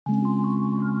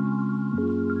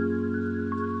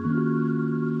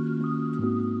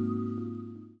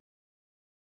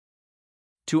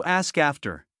To ask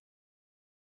after.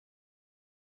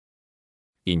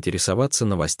 Интересоваться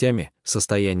новостями,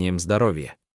 состоянием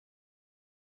здоровья.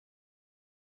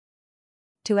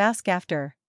 To ask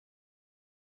after.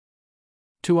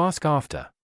 To ask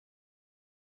after.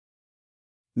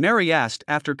 Mary asked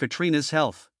after Katrina's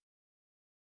health.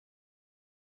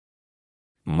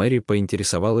 Мэри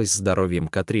поинтересовалась здоровьем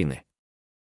Катрины.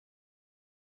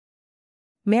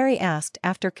 Mary asked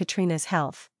after Katrina's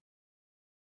health.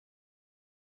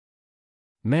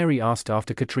 Mary asked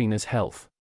after Katrina's health.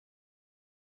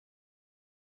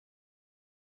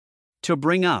 To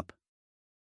bring up.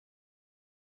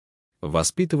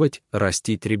 Воспитывать,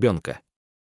 растить ребенка.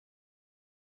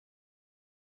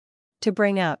 To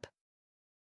bring up.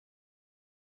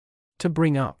 To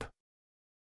bring up.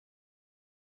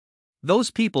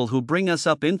 Those people who bring us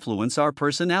up influence our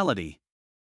personality.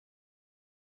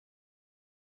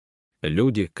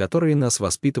 Люди, которые нас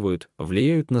воспитывают,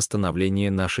 влияют на становление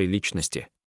нашей личности.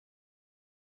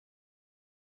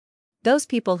 Those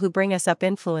people who bring us up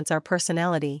influence our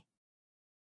personality.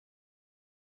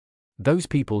 Those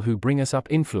people who bring us up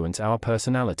influence our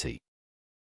personality.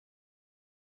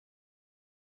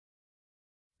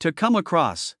 To come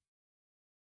across.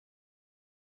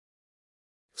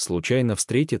 Случайно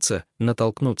встретиться,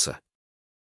 натолкнуться.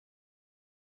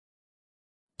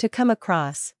 To come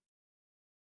across.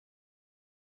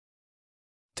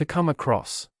 To come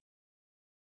across.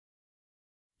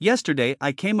 Yesterday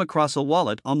I came across a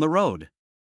wallet on the road.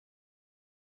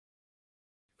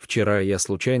 Вчера я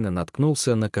случайно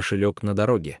наткнулся на кошелек на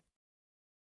дороге.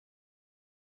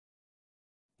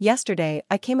 Yesterday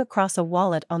I came across a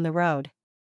wallet on the road.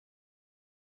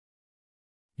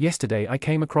 Yesterday I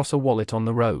came across a wallet on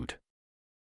the road.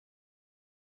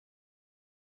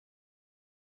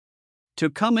 To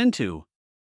come into.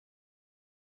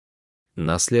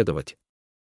 Наследовать.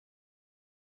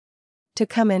 To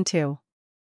come into.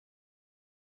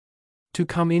 To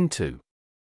come into.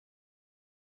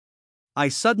 I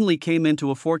suddenly came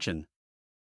into a fortune.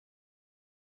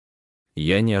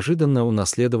 Я неожиданно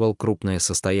унаследовал крупное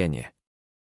состояние.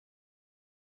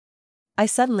 I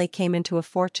suddenly came into a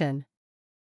fortune.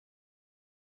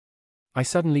 I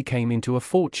suddenly came into a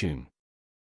fortune.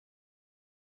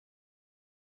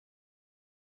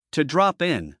 To drop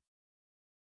in.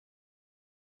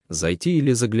 Зайти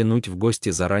или заглянуть в гости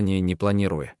заранее не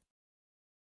планируя.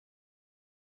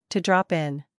 To drop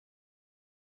in.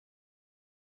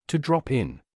 To drop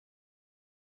in.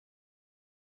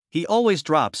 He always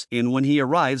drops in when he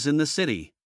arrives in the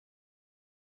city.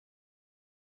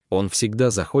 Он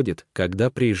всегда заходит, когда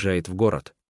приезжает в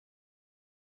город.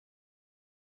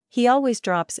 He always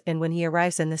drops in when he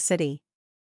arrives in the city.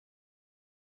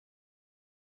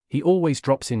 He always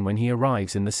drops in when he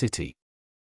arrives in the city.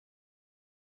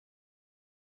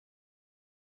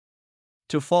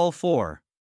 To fall for.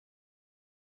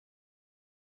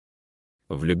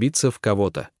 Влюбиться в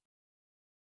кого-то.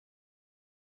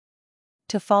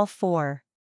 To fall for.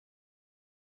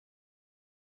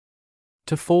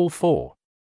 To fall for.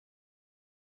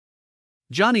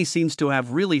 Johnny seems to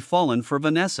have really fallen for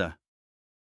Vanessa.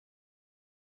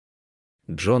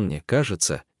 Джонни,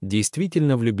 кажется,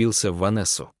 действительно влюбился в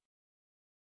Ванессу.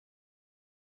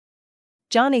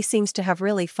 Johnny seems to have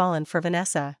really fallen for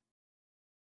Vanessa.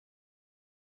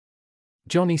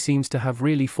 Johnny seems to have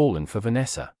really fallen for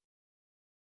Vanessa.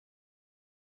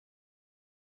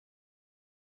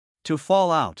 To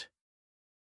fall out.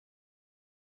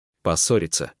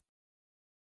 Поссориться.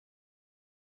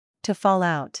 To fall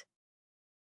out.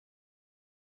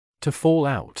 To fall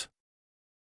out.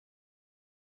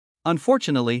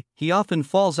 Unfortunately, he often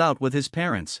falls out with his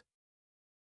parents.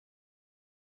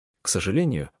 К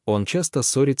сожалению, он часто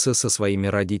ссорится со своими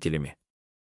родителями.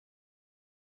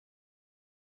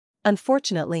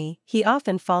 Unfortunately, he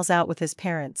often falls out with his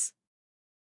parents.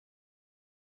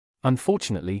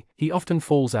 Unfortunately, he often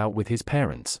falls out with his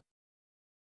parents.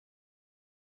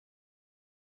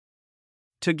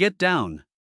 To get down.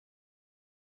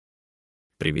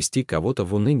 Привести кого-то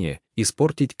в уныние,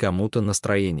 испортить кому-то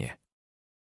настроение.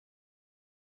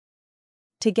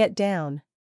 To get down.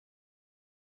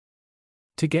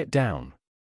 To get down.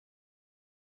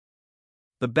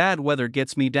 The bad weather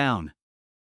gets me down.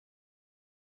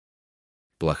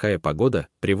 Плохая погода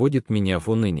приводит меня в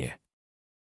уныние.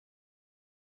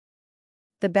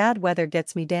 The bad weather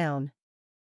gets me down.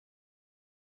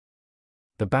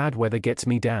 The bad weather gets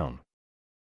me down.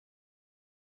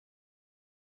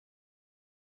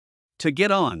 To get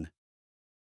on.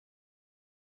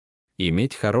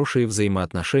 Иметь хорошие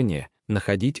взаимоотношения,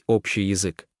 находить общий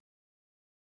язык.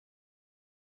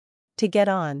 To get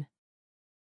on.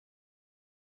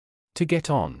 To get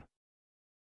on.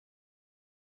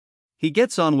 He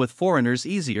gets on with foreigners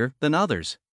easier than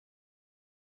others.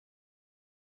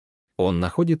 Он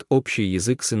находит общий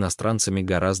язык с иностранцами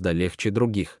гораздо легче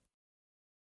других.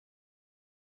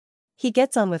 He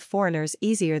gets on with foreigners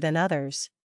easier than others.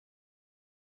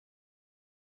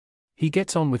 He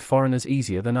gets on with foreigners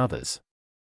easier than others.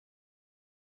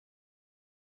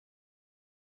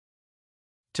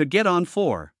 To get on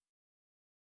for.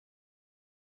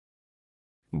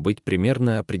 Быть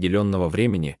примерно определенного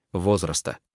времени,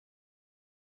 возраста.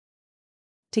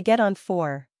 To get on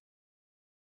for.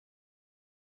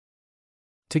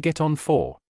 To get on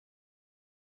for.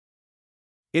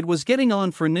 It was getting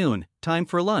on for noon, time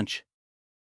for lunch.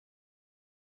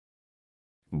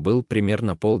 Был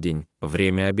примерно полдень,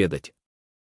 время обедать.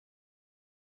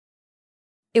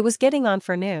 It was getting on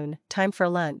for noon, time for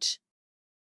lunch.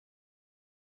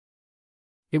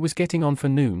 It was getting on for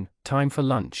noon, time for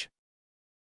lunch.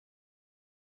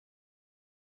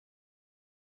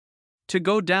 To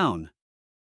go down.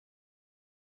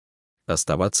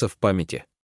 Оставаться в памяти.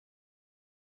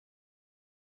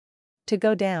 To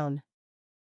go down.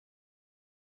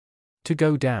 To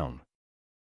go down.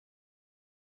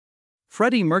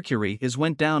 Freddie Mercury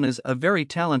went down as a very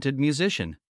talented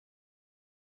musician.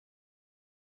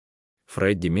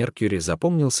 Фредди Меркьюри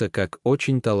запомнился как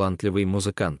очень талантливый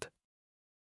музыкант.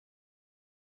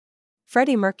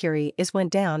 Freddie Mercury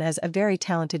went down as a very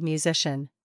talented musician.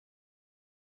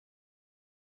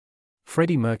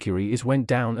 Freddie Mercury went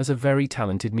down as a very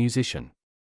talented musician.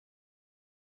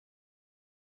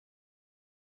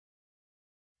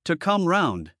 To come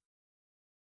round.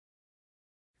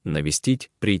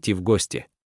 Навестить, прийти в гости.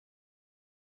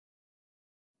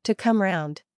 To come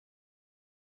round.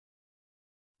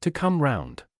 To come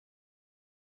round.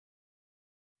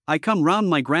 I come round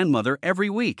my grandmother every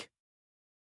week.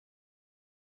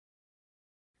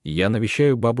 Я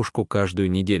навещаю бабушку каждую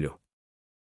неделю.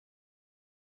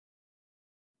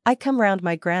 I come round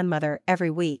my grandmother every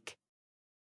week.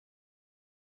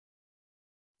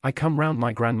 I come round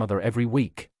my grandmother every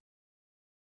week.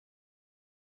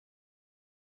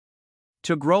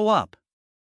 To grow up.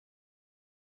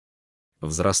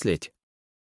 Взрослеть.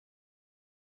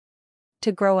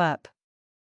 To grow up.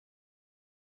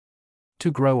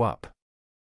 To grow up.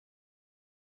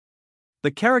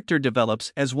 The character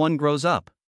develops as one grows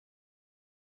up.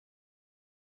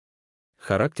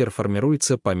 Характер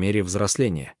формируется по мере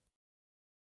взросления.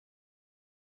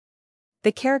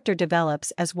 The character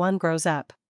develops as one grows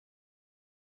up.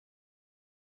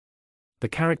 The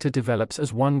character develops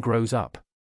as one grows up.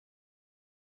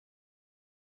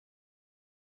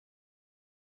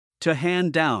 To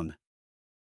hand down.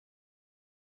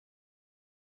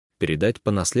 Передать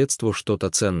по наследству что-то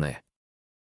ценное.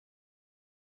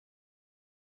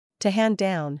 To hand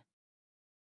down.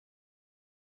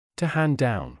 To hand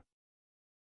down.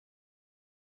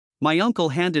 My uncle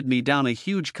handed me down a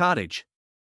huge cottage.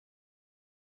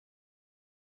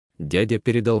 Дядя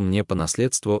передал мне по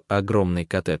наследству огромный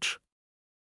коттедж.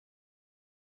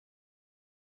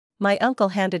 My uncle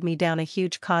handed me down a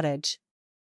huge cottage.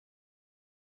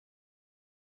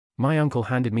 My uncle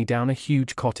handed me down a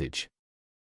huge cottage.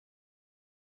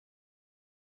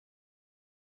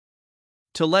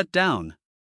 To let down.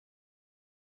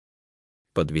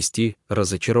 Подвести,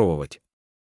 разочаровывать.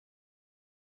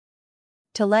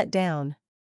 To let down.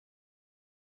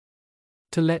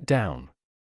 To let down.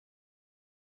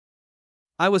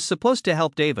 I was supposed to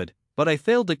help David, but I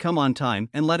failed to come on time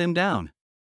and let him down.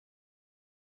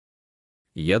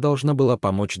 Я должна была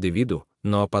помочь Дэвиду,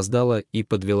 но опоздала и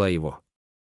подвела его.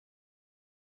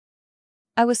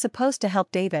 I was supposed to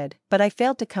help David, but I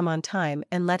failed to come on time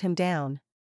and let him down.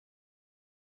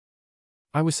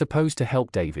 I was supposed to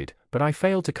help David, but I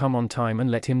failed to come on time and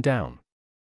let him down.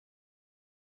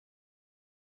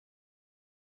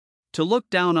 To look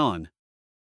down on.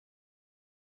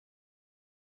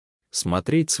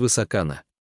 Смотреть свысока на.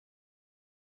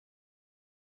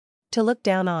 To look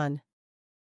down on.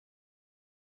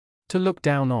 To look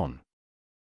down on.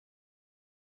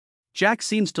 Jack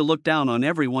seems to look down on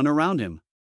everyone around him.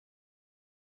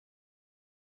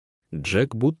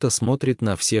 Джек будто смотрит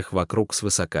на всех вокруг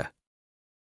свысока.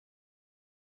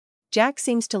 Jack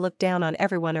seems to look down on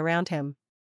everyone around him.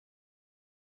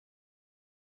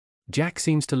 Jack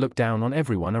seems to look down on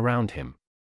everyone around him.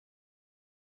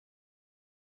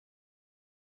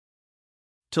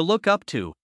 To look up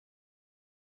to.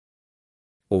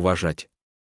 Уважать.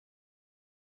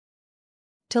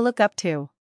 To look up to.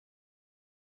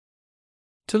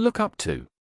 To look up to.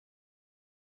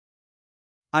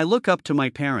 I look up to my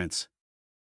parents.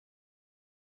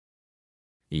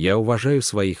 Я уважаю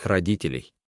своих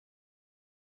родителей.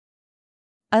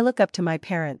 I look up to my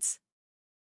parents.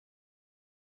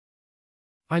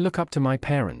 I look up to my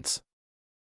parents.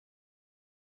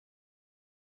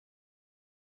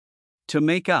 To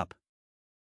make up.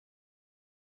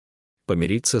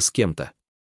 Помириться с кем-то.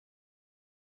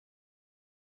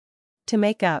 To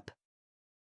make up.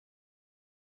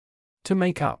 To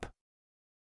make up.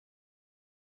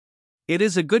 It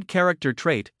is a good character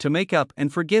trait to make up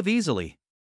and forgive easily.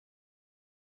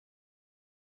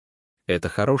 Это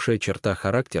хорошая черта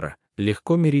характера,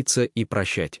 легко мириться и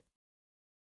прощать.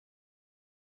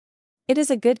 It is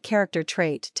a good character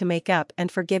trait to make up and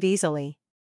forgive easily.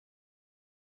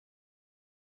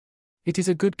 It is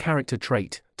a good character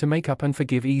trait to make up and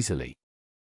forgive easily.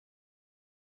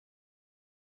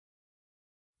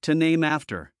 To name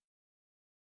after.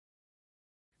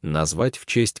 Назвать в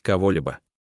честь кого-либо.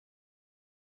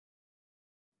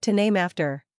 To name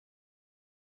after.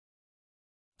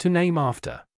 To name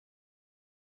after.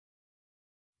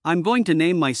 I'm going to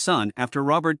name my son after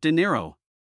Robert De Niro.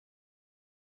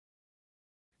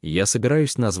 Я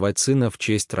собираюсь назвать сына в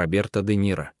честь Роберта Де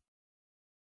Ниро.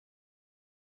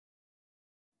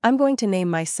 I'm going to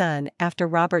name my son after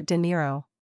Robert De Niro.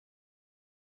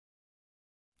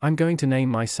 I'm going to name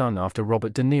my son after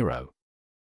Robert De Niro.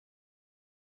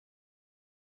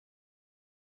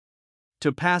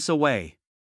 To pass away.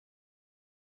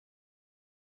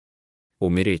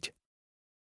 Умереть.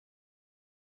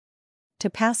 To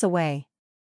pass away.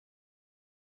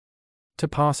 To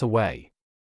pass away.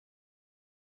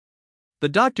 The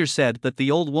doctor said that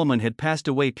the old woman had passed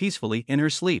away peacefully in her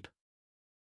sleep.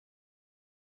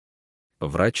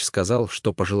 Врач сказал,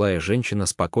 что пожилая женщина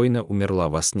спокойно умерла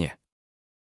во сне.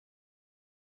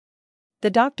 The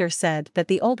doctor said that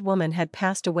the old woman had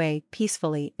passed away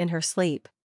peacefully in her sleep.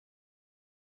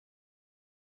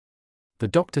 The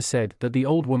doctor said that the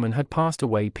old woman had passed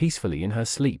away peacefully in her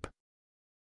sleep.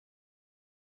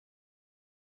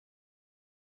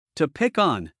 To pick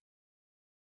on.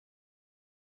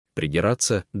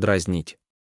 Придираться, дразнить.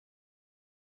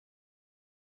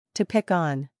 To pick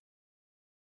on.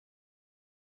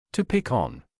 To pick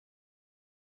on.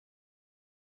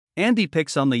 Andy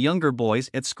picks on the younger boys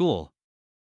at school.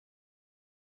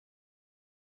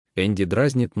 Энди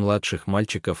дразнит младших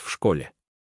мальчиков в школе.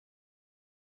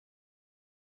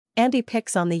 Andy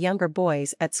picks on the younger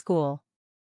boys at school.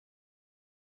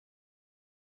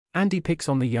 Andy picks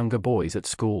on the younger boys at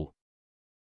school.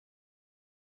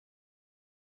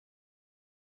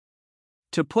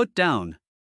 To put down.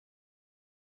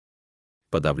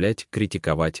 Подавлять,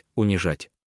 критиковать, унижать.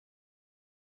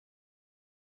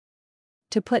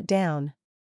 To put down.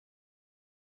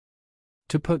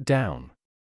 To put down.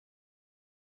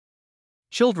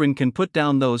 Children can put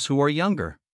down those who are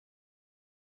younger.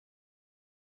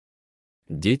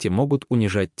 Дети могут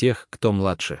унижать тех, кто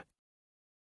младше.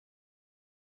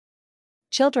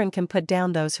 Children can put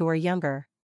down those who are younger.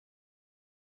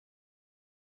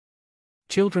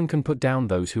 Children can put down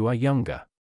those who are younger.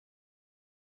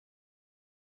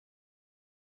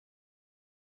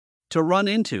 To run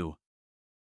into.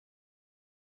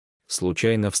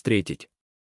 Случайно встретить.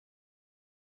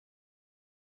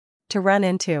 To run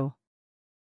into.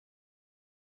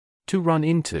 To run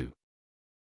into.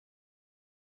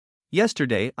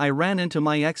 Yesterday I ran into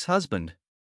my ex-husband.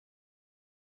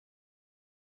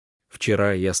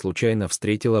 Вчера я случайно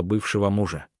встретила бывшего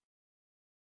мужа.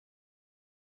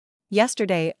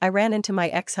 Yesterday I ran into my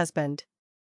ex-husband.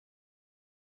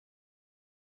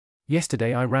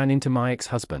 Yesterday I ran into my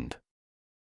ex-husband.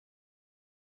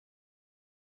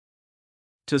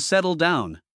 To settle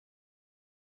down.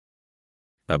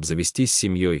 Обзавестись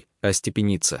семьей,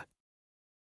 остепениться.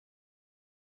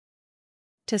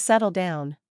 To settle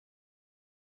down.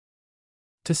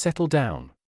 To settle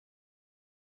down.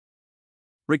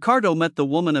 Ricardo met the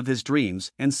woman of his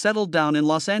dreams and settled down in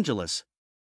Los Angeles.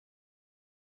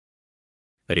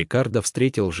 Рикардо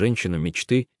встретил женщину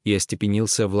мечты и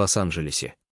остепенился в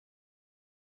Лос-Анджелесе.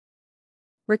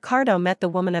 Ricardo met the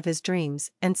woman of his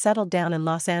dreams and settled down in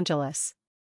Los Angeles.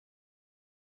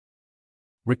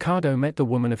 Ricardo met the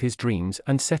woman of his dreams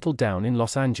and settled down in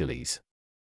Los Angeles.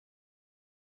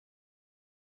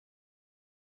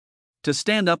 To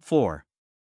stand up for.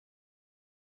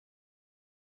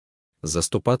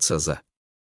 Заступаться за.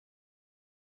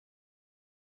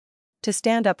 To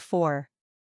stand up for.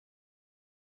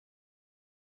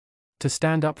 To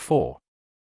stand up for.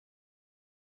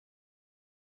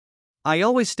 I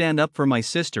always stand up for my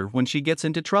sister when she gets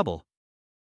into trouble.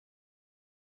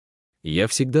 Я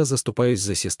всегда заступаюсь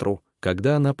за сестру,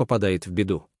 когда она попадает в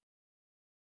беду.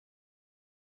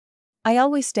 I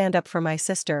always stand up for my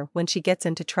sister when she gets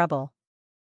into trouble.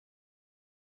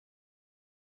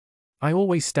 I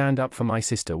always stand up for my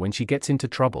sister when she gets into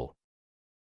trouble.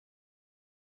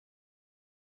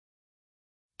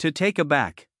 To take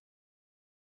aback.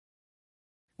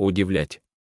 Удивлять.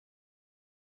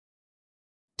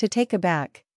 To take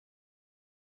aback.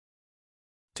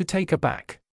 To take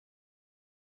aback.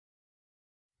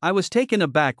 I was taken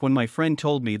aback when my friend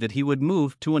told me that he would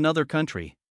move to another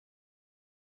country.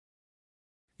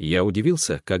 Я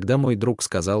удивился, когда мой друг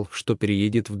сказал, что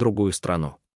переедет в другую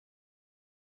страну.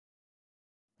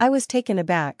 I was taken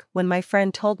aback when my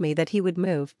friend told me that he would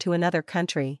move to another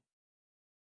country.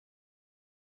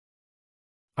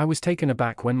 I was taken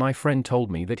aback when my friend told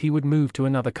me that he would move to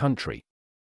another country.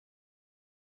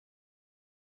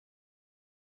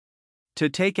 To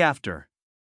take after.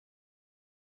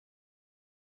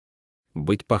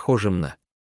 Быть похожим на.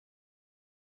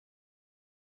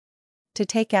 To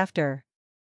take after.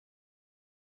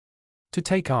 To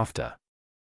take after.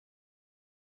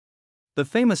 The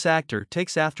famous actor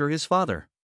takes after his father.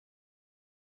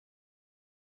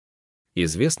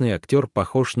 Известный актер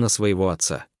похож на своего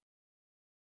отца.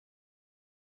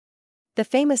 The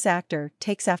famous actor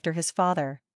takes after his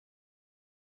father.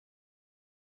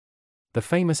 The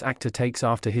famous actor takes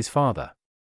after his father.